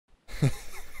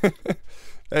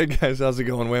Hey guys, how's it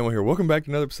going? Whamo here. Welcome back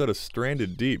to another episode of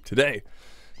Stranded Deep. Today,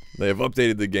 they have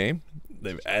updated the game.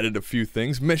 They've added a few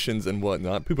things, missions and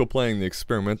whatnot. People playing the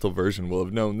experimental version will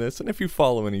have known this, and if you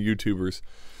follow any YouTubers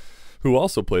who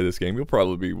also play this game, you'll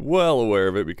probably be well aware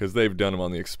of it because they've done them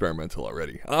on the experimental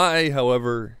already. I,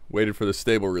 however, waited for the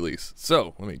stable release.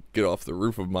 So, let me get off the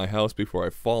roof of my house before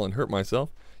I fall and hurt myself.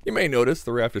 You may notice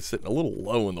the raft is sitting a little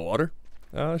low in the water.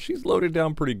 She's loaded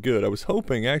down pretty good. I was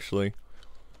hoping, actually,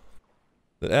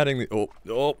 that adding the...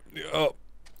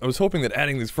 I was hoping that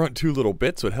adding these front two little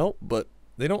bits would help, but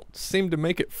they don't seem to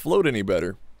make it float any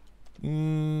better.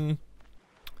 Don't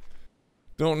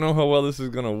know how well this is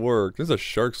gonna work. There's a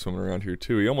shark swimming around here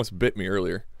too. He almost bit me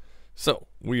earlier. So,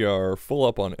 we are full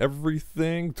up on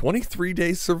everything. 23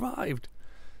 days survived.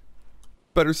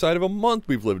 Better side of a month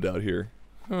we've lived out here.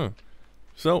 Huh.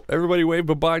 So, everybody wave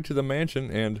bye-bye to the mansion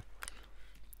and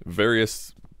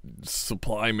various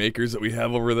supply makers that we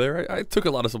have over there. I took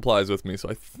a lot of supplies with me, so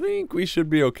I think we should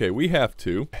be okay. We have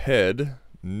to head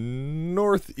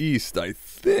northeast, I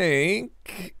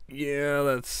think. Yeah,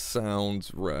 that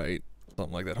sounds right.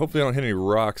 Something like that. Hopefully I don't hit any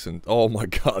rocks and... Oh my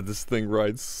god, this thing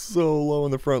rides so low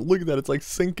in the front. Look at that, it's like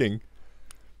sinking.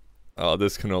 Oh,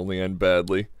 this can only end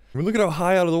badly. I mean, look at how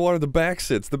high out of the water the back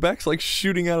sits. The back's like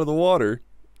shooting out of the water.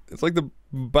 It's like the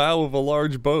bow of a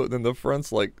large boat, and then the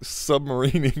front's like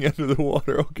submarining under the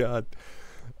water. Oh god.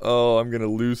 Oh, I'm gonna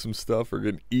lose some stuff or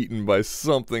get eaten by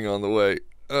something on the way.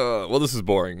 Well, this is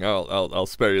boring. I'll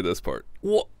spare you this part.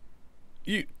 What?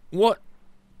 What?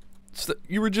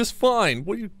 You were just fine.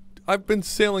 What are you... I've been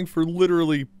sailing for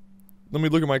literally... Let me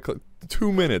look at my...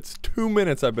 2 minutes. 2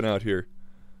 minutes I've been out here.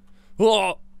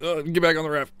 Oh! Get back on the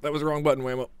raft. That was the wrong button,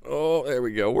 Whamo. Oh, there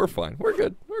we go. We're fine. We're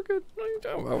good. We're good. What are you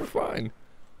talking about? We're fine.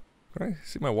 Can I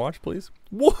see my watch, please?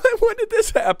 What? When did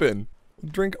this happen?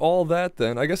 Drink all that,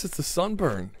 then. I guess it's the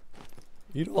sunburn.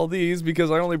 Eat all these because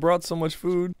I only brought so much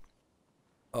food.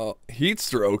 Heat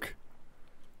stroke?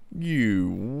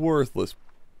 You worthless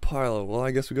pile of... Well,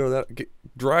 I guess we go to that...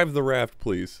 drive the raft,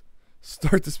 please.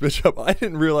 Start this bitch up. I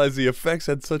didn't realize the effects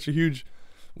had such a huge...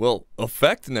 Well,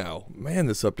 effect now. Man,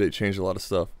 this update changed a lot of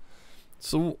stuff.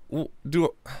 So, am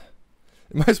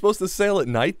I supposed to sail at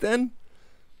night, then?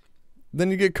 Then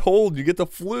you get cold, you get the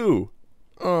flu.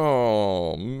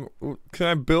 Oh, can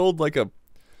I build like a...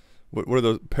 What are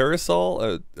those?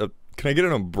 Parasol? Can I get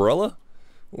an umbrella?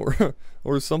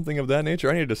 Or something of that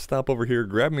nature. I need to stop over here,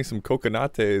 grab me some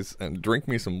coconates, and drink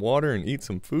me some water and eat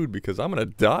some food because I'm gonna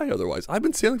die otherwise. I've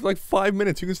been sailing for like 5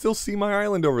 minutes. You can still see my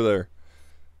island over there.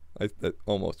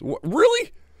 Almost.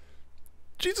 Really?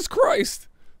 Jesus Christ.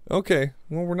 Okay.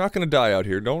 Well, we're not gonna die out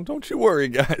here. Don't you worry,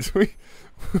 guys.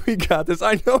 We got this.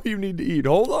 I know you need to eat.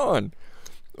 Hold on.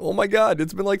 Oh my God!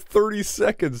 It's been like 30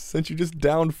 seconds since you just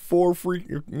downed 4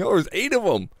 freaking... No, there's 8 of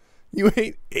them. You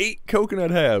ate 8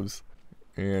 coconut halves.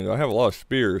 And I have a lot of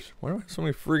spears. Why do I have so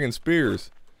many friggin'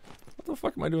 spears? What the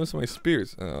fuck am I doing with so many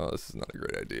spears? Oh, this is not a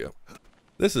great idea.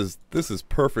 This is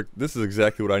perfect. This is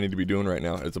exactly what I need to be doing right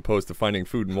now, as opposed to finding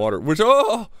food and water. Which,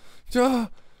 we'll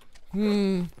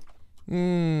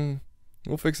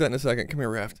fix that in a second. Come here,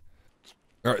 raft.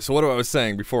 Alright, so what I was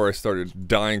saying before I started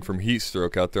dying from heat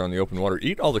stroke out there on the open water.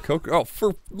 Eat all the coke. Oh,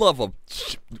 for love of...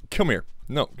 Come here.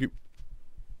 No,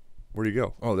 where'd he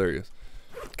go? Oh, there he is.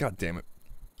 God damn it.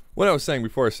 What I was saying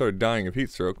before I started dying of heat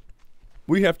stroke,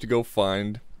 we have to go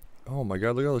find... Oh my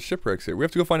god, look at all the shipwrecks here. We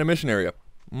have to go find a mission area.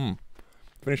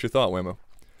 Finish your thought, Whamo.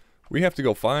 We have to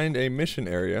go find a mission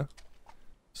area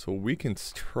so we can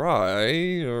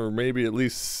try, or maybe at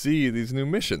least see these new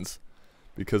missions.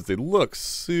 Because they look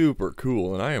super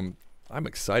cool, and I'm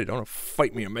excited. I want to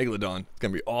fight me a megalodon. It's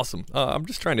gonna be awesome. I'm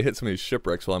just trying to hit some of these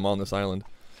shipwrecks while I'm on this island.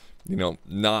 You know,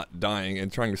 not dying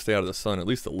and trying to stay out of the sun at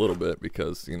least a little bit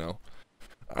because, you know...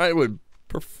 I would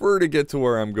prefer to get to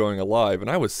where I'm going alive,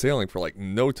 and I was sailing for like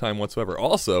no time whatsoever.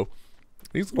 Also,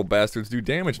 these little bastards do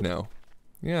damage now.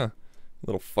 Yeah,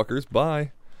 little fuckers,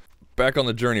 bye. Back on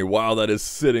the journey. Wow, that is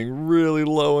sitting really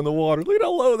low in the water. Look at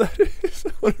how low that is.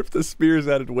 I wonder if the spears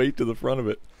added weight to the front of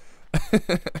it.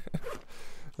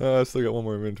 I still got one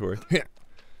more inventory.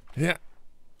 Yeah.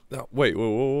 Oh, wait,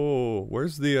 whoa.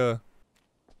 Where's the,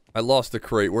 I lost the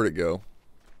crate. Where'd it go?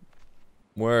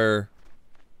 Where...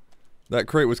 That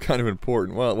crate was kind of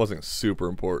important. Well, it wasn't super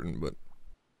important, but...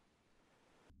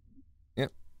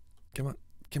 Yep. Come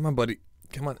on, buddy.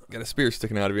 Come on. Got a spear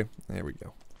sticking out of you. There we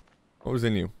go. What was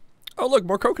in you? Oh, look,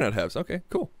 more coconut halves. Okay,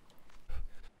 cool.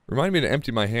 Remind me to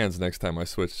empty my hands next time I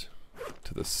switch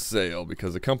to the sail,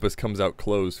 because the compass comes out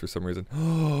closed for some reason.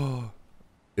 Oh,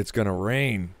 it's gonna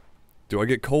rain. Do I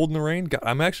get cold in the rain? God,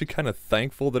 I'm actually kind of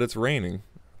thankful that it's raining.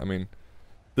 I mean,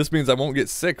 This means I won't get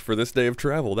sick for this day of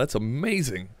travel. That's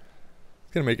amazing.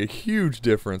 It's gonna make a huge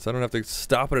difference. I don't have to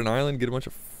stop at an island, get a bunch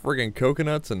of friggin'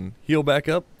 coconuts, and heal back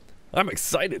up. I'm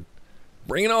excited.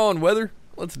 Bring it on, weather.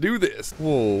 Let's do this. Whoa,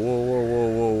 whoa, whoa, whoa,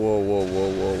 whoa, whoa, whoa,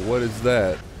 whoa, whoa. What is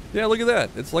that? Yeah, look at that.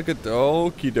 It's like a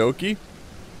okie dokie.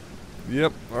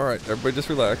 Yep. All right, everybody, just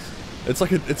relax. It's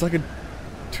like a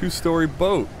 2-story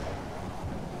boat.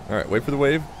 All right, wait for the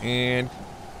wave and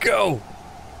go.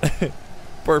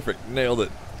 Perfect. Nailed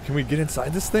it. Can we get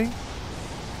inside this thing?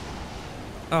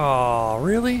 Oh,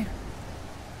 really?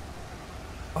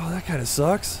 Oh, that kind of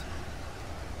sucks. Is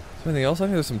there anything else on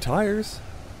here? There's some tires.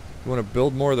 You want to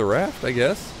build more of the raft, I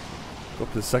guess? Go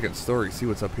up to the 2nd story, see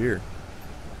what's up here.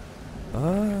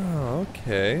 Oh,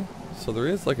 okay. So there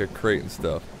is like a crate and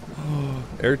stuff.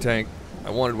 Air tank. I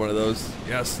wanted one of those.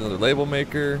 Yes, another label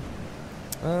maker.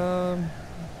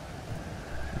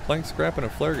 Plank scrap and a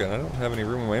flare gun. I don't have any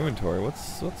room in my inventory.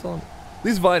 What's on?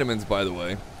 These vitamins, by the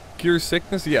way. Cure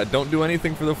sickness? Yeah, don't do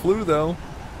anything for the flu, though.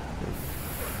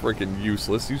 You're freaking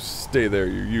useless. You stay there.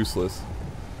 You're useless.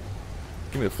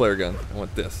 Give me the flare gun. I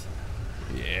want this.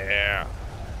 Yeah.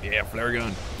 Yeah, flare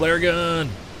gun. Flare gun.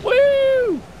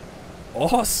 Woo!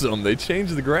 Awesome. They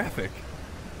changed the graphic.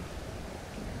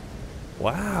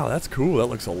 Wow, that's cool. That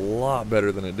looks a lot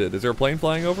better than it did. Is there a plane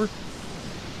flying over?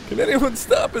 Can anyone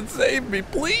stop and save me,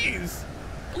 please?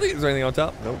 Please. Is there anything on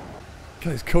top? Nope.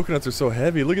 God, these coconuts are so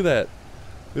heavy. Look at that.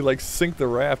 They like sink the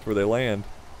raft where they land.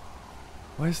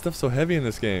 Why is stuff so heavy in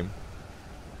this game?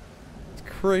 It's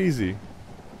crazy.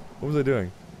 What was I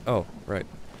doing? Oh, right.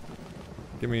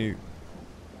 Give me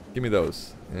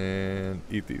those and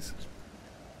eat these.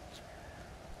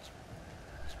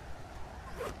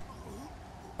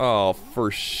 Oh,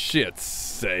 for shit's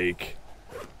sake.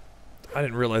 I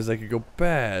didn't realize they could go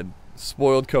bad.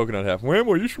 Spoiled coconut half.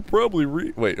 Whamo, you should probably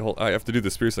read. Wait, hold. I have to do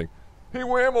the spear thing. Hey,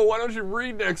 Whamo, why don't you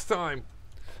read next time?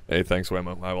 Hey, thanks,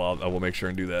 Whamo. I will make sure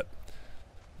and do that.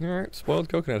 Alright, spoiled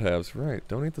coconut halves. Right,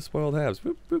 don't eat the spoiled halves.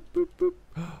 Boop, boop, boop, boop.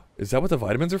 Is that what the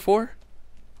vitamins are for?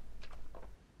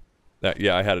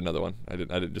 Yeah, I had another one. I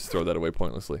didn't just throw that away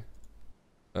pointlessly.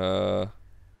 Am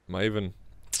I even...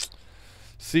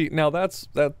 See, now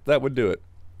that would do it.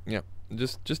 Yeah.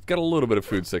 Just got a little bit of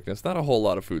food sickness. Not a whole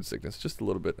lot of food sickness. Just a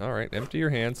little bit. Alright, empty your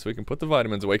hands so we can put the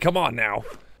vitamins away. Come on now!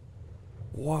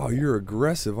 Wow, you're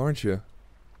aggressive, aren't you?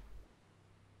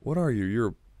 What are you?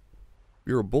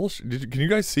 You're a bullshit. Can you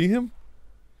guys see him?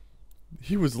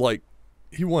 He was like...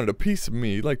 He wanted a piece of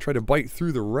me. He like tried to bite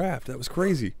through the raft. That was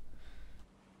crazy.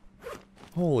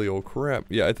 Holy old crap.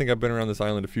 Yeah, I think I've been around this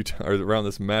island a few times, or around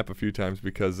this map a few times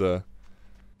because,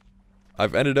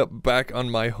 I've ended up back on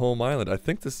my home island. I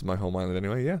think this is my home island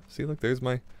anyway. Yeah, see, look, there's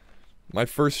my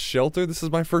first shelter. This is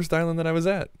my first island that I was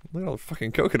at. Look at all the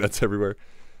fucking coconuts everywhere.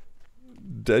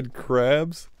 Dead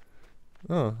crabs.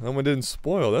 Oh, that one didn't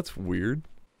spoil. That's weird.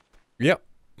 Yep,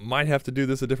 might have to do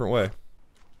this a different way.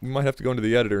 We might have to go into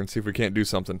the editor and see if we can't do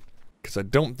something. Because I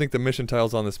don't think the mission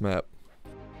tile's on this map.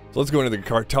 So let's go into the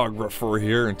cartographer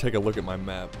here and take a look at my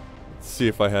map. Let's see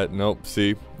if I had... Nope,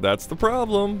 see, that's the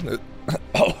problem.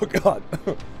 Oh, God.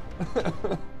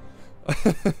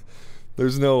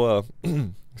 There's no,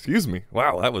 excuse me.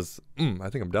 Wow, that was... I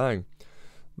think I'm dying.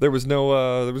 There was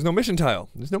no mission tile.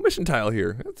 There's no mission tile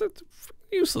here. It's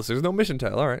useless. There's no mission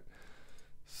tile. All right.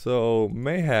 So,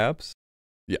 mayhaps...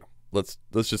 Yeah, let's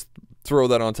just throw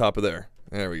that on top of there.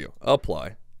 There we go.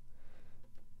 Apply.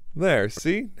 There,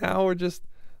 see? Now we're just...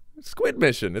 Squid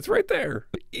mission, it's right there.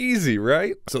 Easy,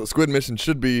 right? So the squid mission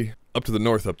should be up to the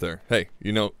north up there. Hey,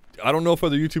 you know, I don't know if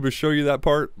other YouTubers show you that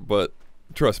part, but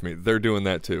trust me, they're doing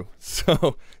that too.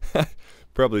 So,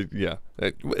 probably, yeah,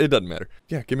 it doesn't matter.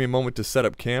 Yeah, give me a moment to set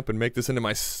up camp and make this into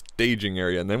my staging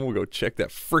area, and then we'll go check that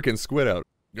frickin' squid out.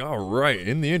 Alright,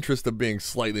 in the interest of being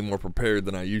slightly more prepared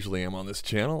than I usually am on this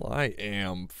channel, I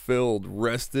am filled,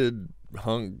 rested,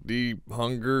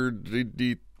 hungered,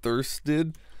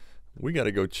 thirsted. We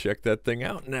gotta go check that thing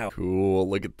out now. Cool,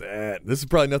 look at that. This is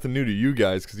probably nothing new to you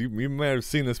guys, because you might have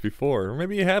seen this before. Or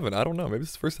maybe you haven't, I don't know. Maybe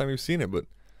it's the first time you've seen it, but...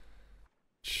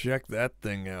 Check that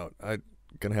thing out. I'm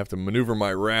gonna have to maneuver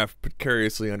my raft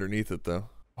precariously underneath it, though.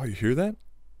 Oh, you hear that?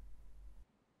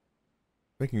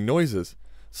 Making noises.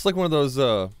 It's like one of those,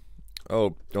 oh,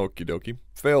 okie dokie.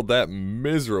 Failed that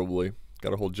miserably.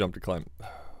 Got a whole jump to climb. Oh,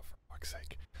 for fuck's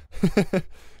sake.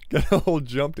 Got a whole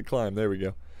jump to climb, there we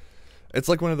go. It's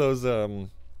like one of those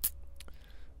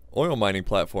oil mining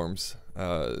platforms.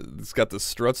 It's got the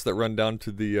struts that run down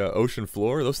to the ocean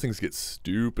floor. Those things get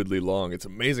stupidly long. It's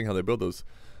amazing how they build those.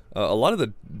 A lot of the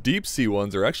deep sea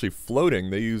ones are actually floating.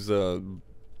 They use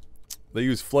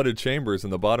flooded chambers in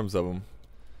the bottoms of them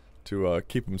to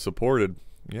keep them supported.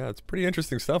 Yeah, it's pretty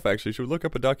interesting stuff, actually. You should look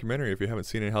up a documentary if you haven't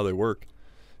seen it, how they work.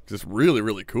 It's really,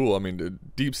 really cool. I mean, the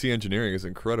deep sea engineering is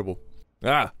incredible.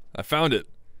 Ah, I found it.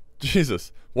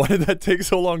 Jesus, why did that take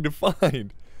so long to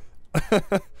find?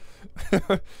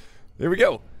 There we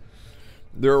go.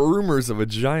 There are rumors of a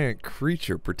giant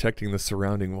creature protecting the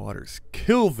surrounding waters.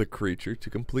 Kill the creature to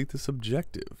complete this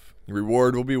objective.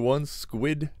 Reward will be one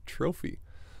squid trophy.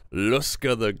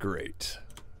 Luska the Great.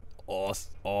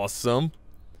 Awesome.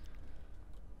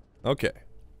 Okay.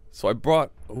 So I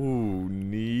brought... Ooh,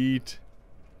 neat.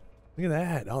 Look at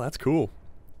that. Oh, that's cool.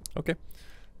 Okay.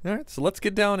 Alright, so let's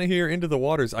get down here into the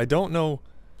waters. I don't know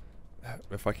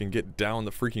if I can get down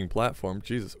the freaking platform.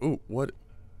 Jesus. Ooh, what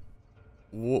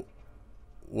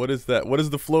is that? What is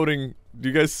the floating... Do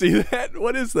you guys see that?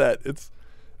 What is that?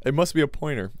 It must be a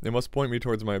pointer. It must point me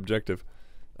towards my objective.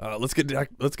 Let's get back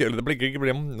down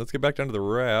to the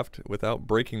raft without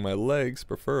breaking my legs,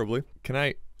 preferably. Can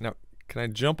I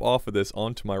jump off of this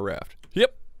onto my raft?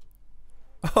 Yep.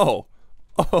 Oh.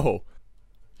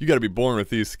 You got to be born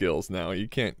with these skills now. You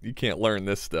can't learn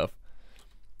this stuff.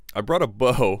 I brought a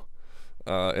bow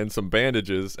and some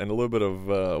bandages and a little bit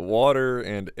of water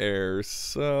and air.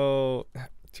 So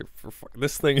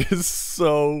this thing is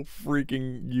so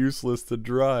freaking useless to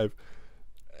drive.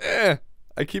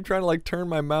 I keep trying to like turn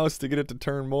my mouse to get it to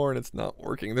turn more and it's not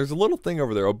working. There's a little thing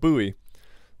over there, a buoy,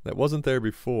 that wasn't there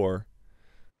before.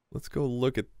 Let's go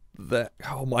look at that.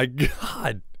 Oh my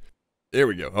god. There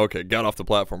we go. Okay, got off the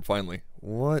platform finally.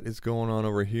 What is going on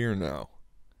over here now?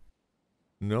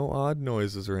 No odd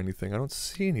noises or anything. I don't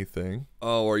see anything.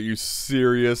 Oh, are you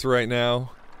serious right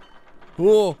now?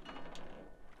 Whoa.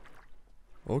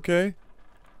 Okay.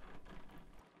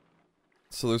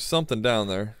 So there's something down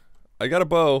there. I got a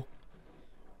bow.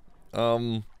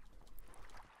 I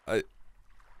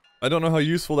don't know how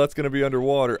useful that's gonna be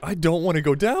underwater. I don't want to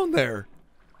go down there.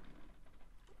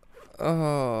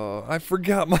 Oh, I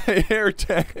forgot my air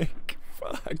tank.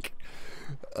 Fuck.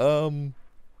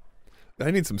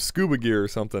 I need some scuba gear or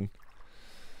something.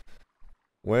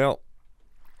 Well,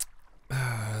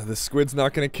 the squid's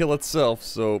not gonna kill itself,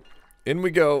 so in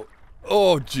we go.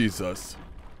 Oh Jesus!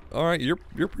 All right, you're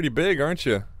pretty big, aren't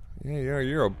you? Yeah,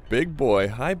 you're a big boy.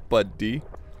 Hi, buddy.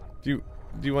 Do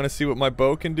you want to see what my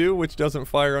bow can do, which doesn't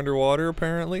fire underwater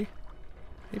apparently?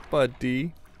 Hey,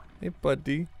 buddy. Hey,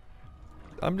 buddy.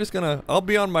 I'll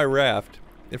be on my raft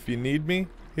if you need me.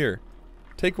 Here,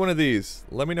 take one of these.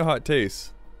 Let me know how it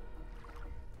tastes.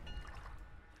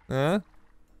 Huh?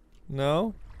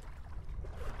 No?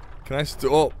 Can I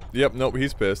oh, yep, nope,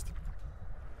 he's pissed.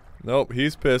 Nope,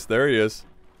 he's pissed. There he is.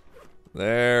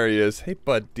 There he is. Hey,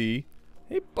 buddy.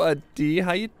 Hey, buddy.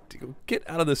 How you do? Get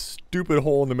out of this stupid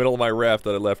hole in the middle of my raft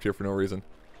that I left here for no reason.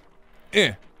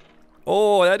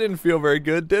 Oh, that didn't feel very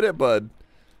good, did it, bud?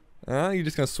 You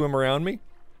just gonna swim around me?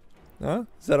 Huh?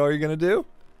 Is that all you're gonna do?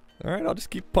 Alright, I'll just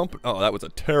keep pumping. Oh, that was a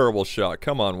terrible shot.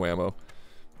 Come on, Whamo.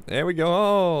 There we go.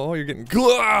 Oh, you're getting...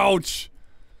 Ouch!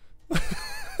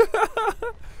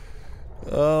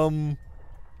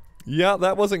 Yeah,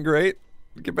 that wasn't great.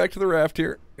 Get back to the raft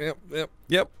here.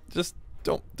 Yep. Just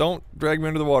don't drag me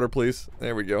under the water, please.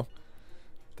 There we go.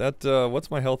 That, what's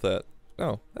my health at?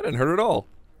 Oh, that didn't hurt at all.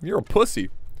 You're a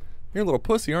pussy. You're a little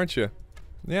pussy, aren't you?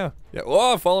 Yeah.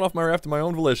 Oh, I've fallen off my raft of my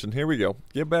own volition. Here we go.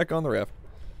 Get back on the raft.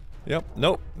 Yep.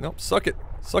 Nope. Suck it,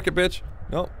 bitch.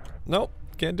 Nope.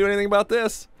 Can't do anything about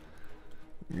this.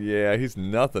 Yeah, he's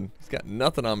nothing. He's got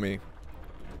nothing on me.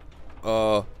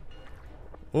 Oh,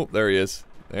 there he is.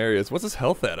 There he is. What's his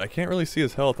health at? I can't really see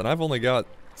his health, and I've only got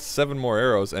 7 more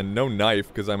arrows and no knife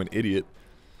because I'm an idiot.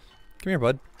 Come here,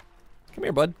 bud. Come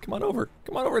here, bud. Come on over.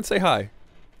 Come on over and say hi.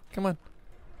 Come on.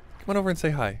 Come on over and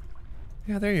say hi.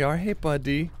 Yeah, there you are. Hey,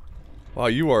 buddy. Wow,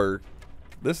 you are...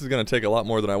 This is gonna take a lot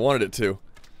more than I wanted it to.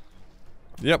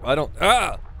 Yep, I don't...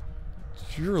 Ah!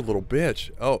 You're a little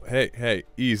bitch. Oh, hey.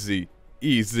 Easy.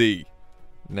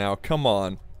 Now, come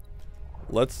on.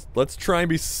 Let's try and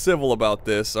be civil about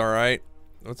this, alright?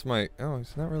 What's my... Oh,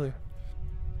 it's not really...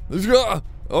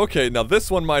 Okay, now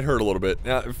this one might hurt a little bit.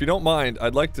 Now, if you don't mind,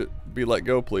 I'd like to be let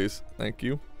go, please. Thank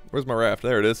you. Where's my raft?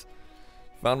 There it is.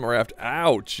 Found my raft.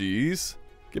 Ow, jeez.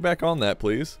 Get back on that,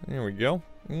 please. There we go.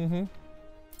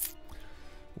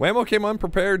 Whamo came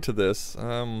unprepared to this.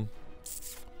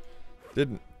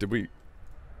 Did we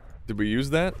use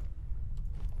that?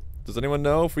 Does anyone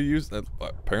know if we used that?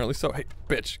 Apparently so. Hey,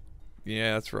 bitch.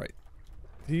 Yeah, that's right.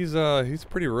 He's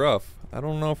pretty rough. I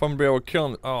don't know if I'm gonna be able to kill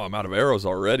him. Oh, I'm out of arrows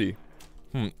already.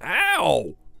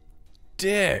 Ow!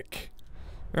 Dick.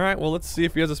 Alright, well, let's see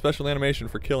if he has a special animation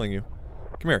for killing you.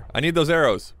 Come here. I need those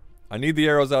arrows. I need the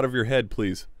arrows out of your head,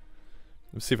 please.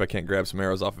 Let's see if I can't grab some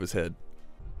arrows off of his head.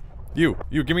 You,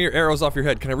 give me your arrows off your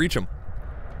head. Can I reach them?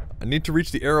 I need to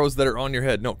reach the arrows that are on your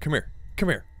head. No, come here. Come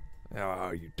here.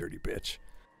 Oh, you dirty bitch.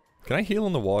 Can I heal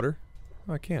in the water?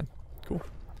 Oh, I can. Cool.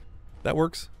 That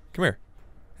works. Come here.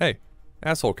 Hey,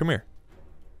 asshole, come here.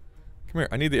 Come here.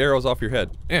 I need the arrows off your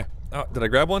head. Yeah. Oh, did I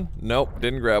grab one? Nope,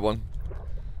 didn't grab one.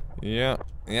 Yeah.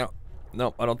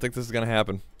 Nope, I don't think this is gonna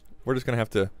happen. We're just gonna have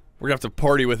to... We're gonna have to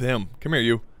party with him. Come here,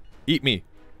 you. Eat me.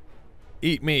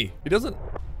 Eat me. He doesn't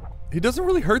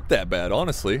really hurt that bad,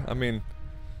 honestly. I mean...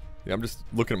 Yeah, I'm just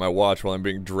looking at my watch while I'm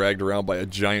being dragged around by a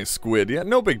giant squid. Yeah,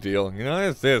 no big deal. You know,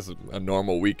 it's a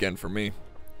normal weekend for me.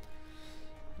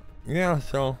 Yeah,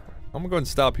 so... I'm gonna go ahead and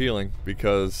stop healing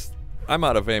because I'm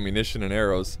out of ammunition and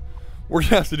arrows. We're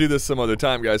gonna have to do this some other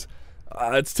time, guys.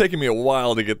 It's taken me a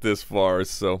while to get this far,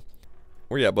 so...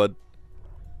 Where you at, bud?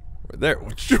 Right there.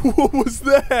 What was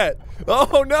that?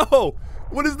 Oh, no!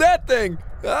 What is that thing?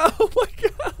 Oh, my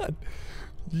God!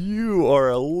 You are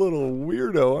a little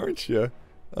weirdo, aren't you?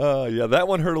 Yeah, that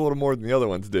one hurt a little more than the other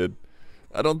ones did.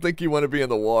 I don't think you want to be in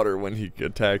the water when he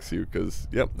attacks you, because...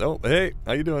 Yep, no, hey,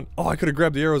 how you doing? Oh, I could have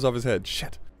grabbed the arrows off his head.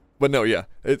 Shit. But no, yeah,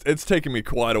 it's taken me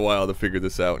quite a while to figure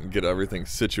this out and get everything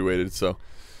situated, so...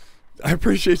 I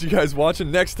appreciate you guys watching.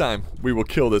 Next time, we will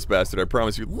kill this bastard, I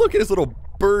promise you. Look at his little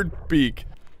bird beak.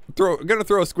 I'm gonna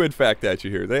throw a squid fact at you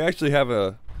here. They actually have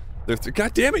a...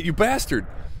 God damn it, you bastard!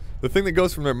 The thing that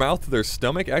goes from their mouth to their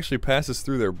stomach actually passes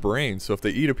through their brain, so if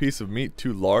they eat a piece of meat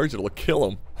too large, it'll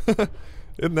kill them.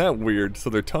 Isn't that weird?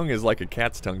 So their tongue is like a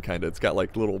cat's tongue, kinda. It's got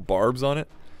like little barbs on it.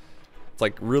 It's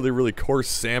like really, really coarse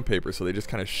sandpaper, so they just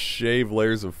kind of shave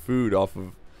layers of food off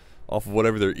of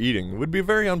whatever they're eating. It would be a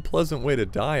very unpleasant way to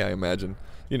die, I imagine.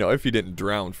 You know, if you didn't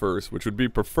drown first, which would be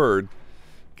preferred,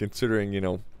 considering, you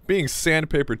know, being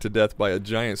sandpapered to death by a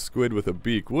giant squid with a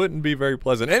beak wouldn't be very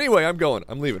pleasant. Anyway, I'm going.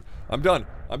 I'm leaving. I'm done.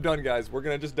 I'm done, guys. We're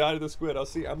gonna just die to the squid.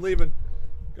 I'm leaving.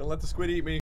 Gonna let the squid eat me.